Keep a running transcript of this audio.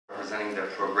representing the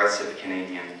Progressive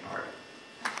Canadian Party.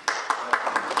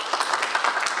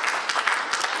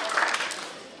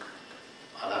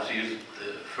 I'll have to use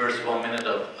the first 1 minute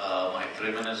of my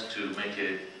 3 minutes to make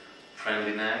a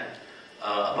friendly nag.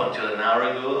 Up until an hour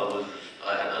ago,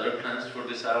 I had other plans for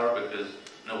this hour because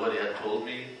nobody had told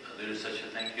me there is such a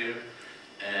thing here.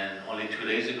 And only 2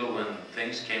 days ago, when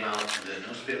things came out in the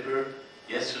newspaper,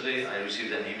 yesterday I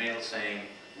received an email saying,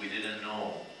 "We didn't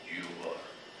know you were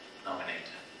nominated."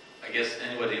 I guess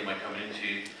anybody in my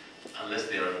community, unless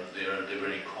they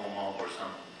were in coma or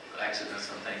some accident,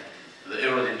 something,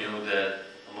 everybody knew that.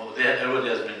 Everybody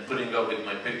has been putting up with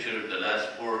my picture the last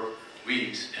 4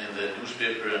 weeks in the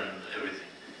newspaper and everything.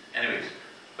 Anyways,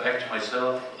 back to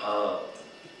myself.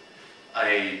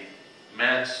 I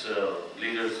met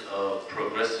leaders of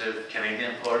Progressive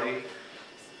Canadian Party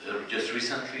just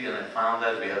recently, and I found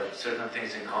that we have certain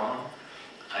things in common.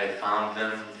 I found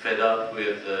them fed up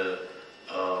with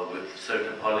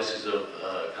certain policies of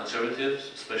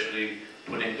Conservatives, especially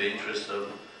putting the interests of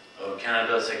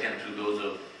Canada second to those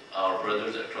of our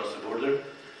brothers across the border,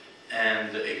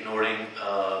 and ignoring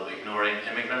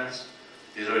immigrants.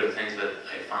 These are the things that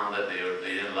I found that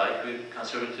they didn't like with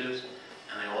Conservatives,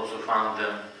 and I also found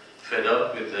them fed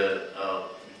up with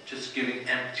just giving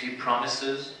empty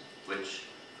promises, which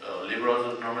Liberals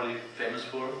are normally famous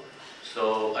for.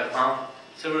 So I found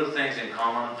several things in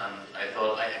common, and I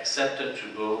thought I accepted to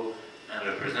go and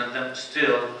represent them.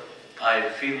 Still, I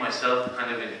feel myself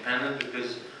kind of independent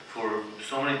because for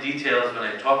so many details, when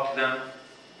I talk to them,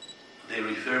 they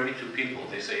refer me to people.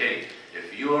 They say, "Hey,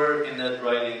 if you are in that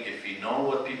riding, if you know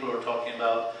what people are talking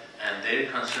about and their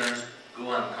concerns, go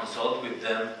and consult with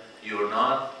them. You're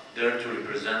not there to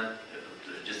represent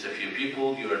just a few people,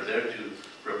 you are there to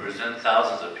represent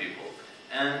thousands of people."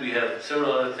 And we have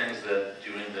several other things that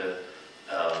during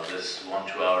this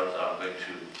 1-2 hours I'm going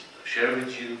to share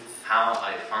with you how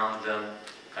I found them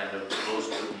kind of close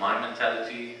to my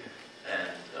mentality,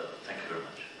 and thank you very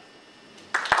much.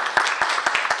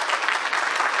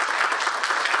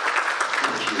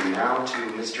 Thank you. Now to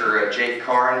Mr. Jake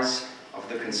Carnes of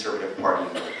the Conservative Party.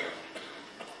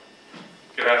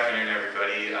 Good afternoon,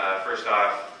 everybody. First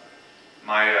off,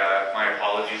 my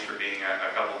apologies for being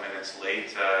a couple minutes late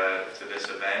to this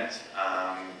event.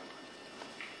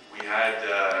 We had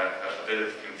a bit of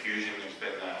confusion. There's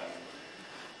been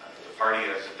the party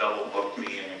has double booked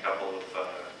me in a couple of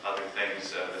other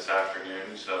things this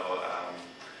afternoon. So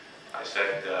I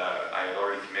said I had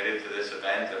already committed to this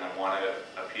event, and I want to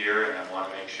appear, and I want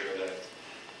to make sure that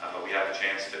we have a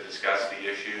chance to discuss the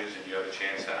issues, and you have a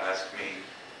chance to ask me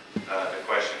the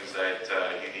questions that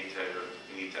you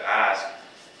need to ask.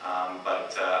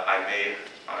 But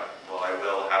I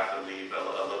will have to leave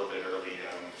a little bit early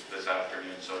this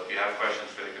afternoon. So if you have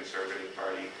questions for the Conservative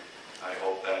Party, I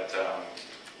hope that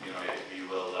you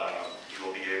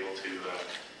will be able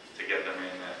to get them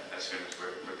in as soon as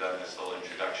we're done this little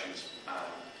introductions.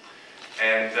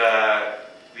 And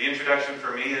the introduction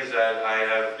for me is that I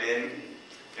have been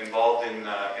involved in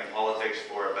politics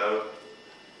for about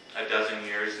a dozen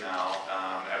years now,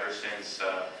 ever since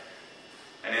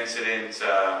an incident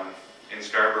in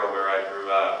Scarborough where I grew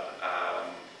up,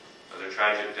 the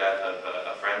tragic death of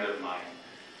a friend of mine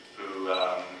who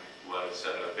was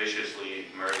viciously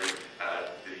murdered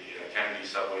at the Kennedy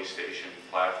subway station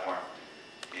platform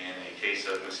in a case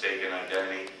of mistaken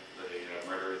identity. The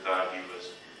murderer thought he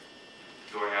was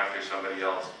going after somebody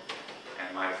else,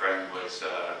 and my friend was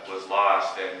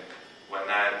lost. And when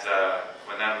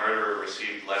that murderer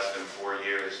received less than 4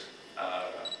 years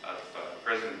of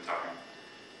prison time,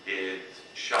 it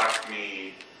shocked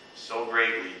me so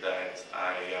greatly that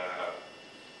I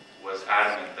was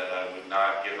adamant that I would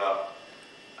not give up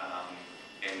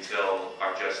until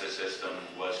our justice system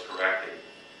was corrected.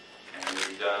 And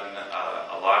we've done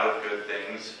a lot of good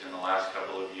things in the last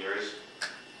couple of years,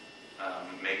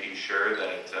 making sure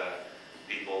that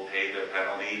people pay their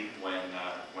penalty when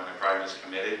a crime is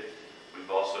committed. We've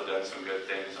also done some good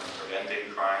things on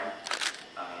preventing crime,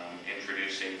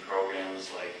 introducing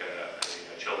programs like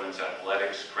a children's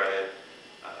athletics credit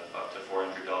up to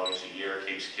 $400 a year,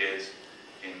 keeps kids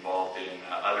involved in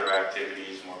other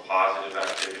activities, more positive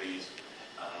activities,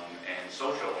 and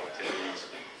social activities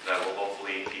that will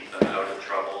hopefully keep them out of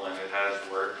trouble, and it has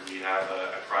worked. We have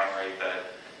a crime rate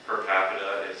that per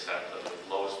capita is at the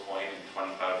lowest point in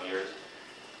 25 years.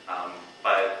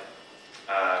 But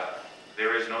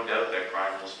there is no doubt that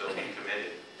crime will still be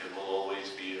committed. It will always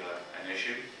be an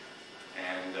issue,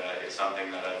 and it's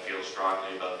something that I feel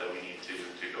strongly about, that we need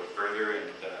to go further,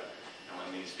 and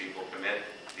when these people commit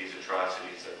these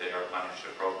atrocities, that they are punished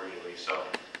appropriately. So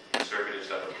Conservatives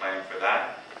have a plan for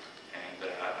that, and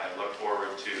I look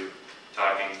forward to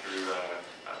talking through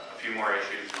a few more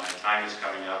issues. My time is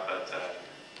coming up, but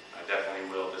I definitely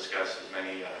will discuss as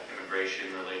many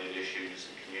immigration-related issues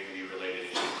and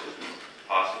community-related issues as we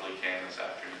possibly can this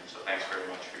afternoon. So thanks very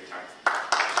much for your time.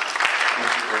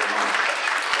 Thank you very much.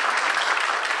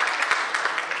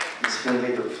 Ms.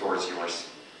 Finlay, the floor is yours.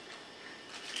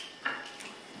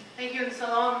 Thank you and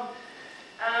salam.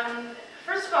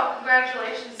 First of all,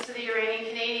 congratulations to the Iranian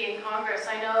Canadian Congress.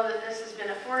 I know that this has been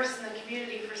a force in the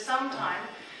community for some time,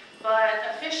 but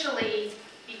officially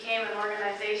became an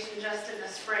organization just in the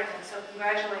spring, and so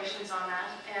congratulations on that,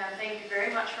 and thank you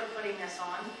very much for putting this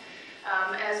on.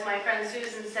 As my friend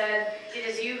Susan said, it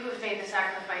is you who've made the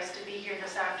sacrifice to be here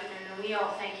this afternoon, and we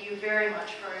all thank you very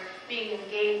much for being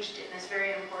engaged in this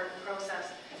very important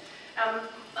process.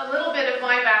 A little bit of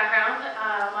my background.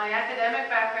 My academic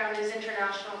background is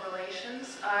international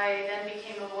relations. I then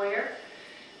became a lawyer,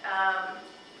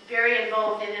 very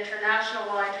involved in international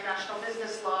law, international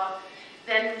business law,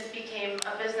 then became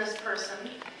a business person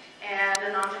and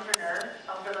an entrepreneur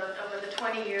over the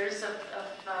 20 years of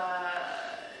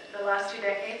the last 2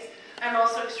 decades. I'm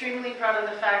also extremely proud of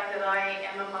the fact that I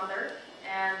am a mother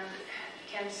and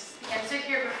can sit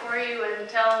here before you and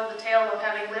tell the tale of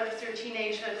having lived through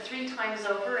teenagehood 3 times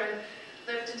over and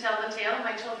lived to tell the tale.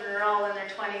 My children are all in their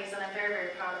 20s and I'm very,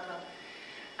 very proud of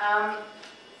them.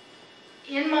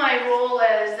 In my role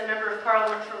as the Member of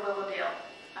Parliament for Willowdale,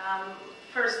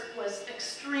 first was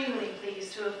extremely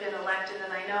pleased to have been elected,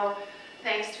 and I know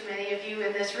thanks to many of you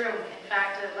in this room, in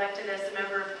fact elected as the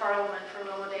Member of Parliament for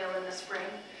Willowdale in the spring.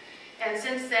 And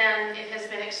since then, it has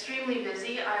been extremely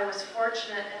busy. I was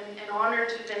fortunate and honored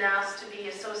to have been asked to be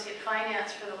Associate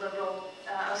Finance for the Liberal,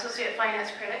 Associate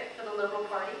Finance Critic for the Liberal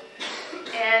Party.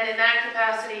 And in that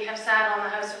capacity, have sat on the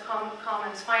House of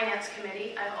Commons Finance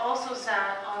Committee. I've also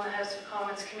sat on the House of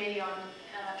Commons Committee on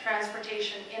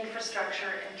Transportation,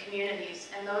 Infrastructure, and Communities.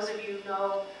 And those of you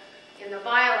know, in the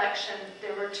by-election,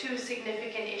 there were 2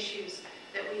 significant issues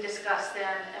that we discussed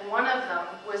then, and one of them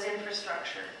was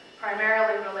infrastructure,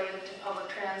 primarily related to public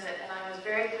transit, and I was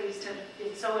very pleased to have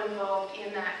been so involved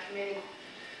in that committee.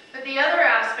 But the other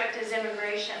aspect is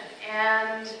immigration,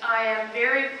 and I am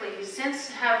very pleased, since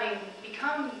having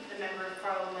become the Member of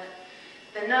Parliament,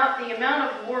 the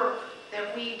amount of work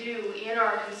that we do in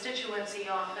our constituency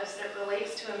office that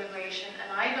relates to immigration,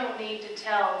 and I don't need to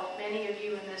tell many of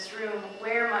you in this room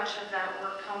where much of that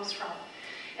work comes from.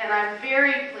 And I'm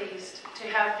very pleased to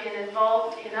have been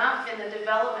involved enough in the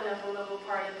development of the Liberal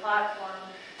Party platform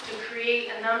to create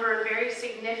a number of very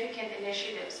significant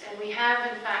initiatives. And we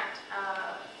have, in fact,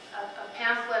 a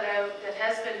pamphlet out that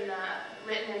has been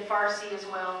written in Farsi as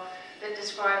well, that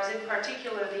describes in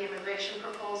particular the immigration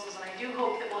proposals, and I do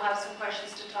hope that we'll have some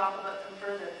questions to talk about them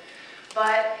further.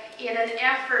 But in an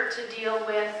effort to deal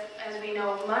with, as we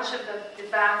know, much of the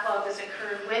backlog has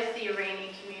occurred with the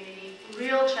Iranian community,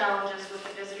 real challenges with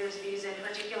the visitor's visa, in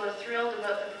particular thrilled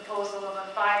about the proposal of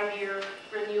a 5-year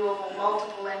renewable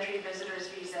multiple entry visitor's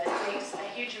visa. It makes a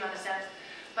huge amount of sense.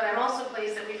 But I'm also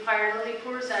pleased that we've hired Lily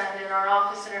Pourzand in our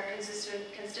office, in our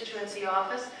constituency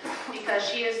office, because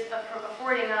she is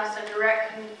affording us a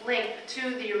direct link to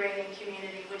the Iranian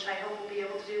community, which I hope we'll be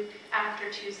able to do after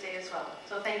Tuesday as well.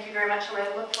 So thank you very much, and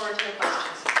I look forward to the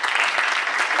questions.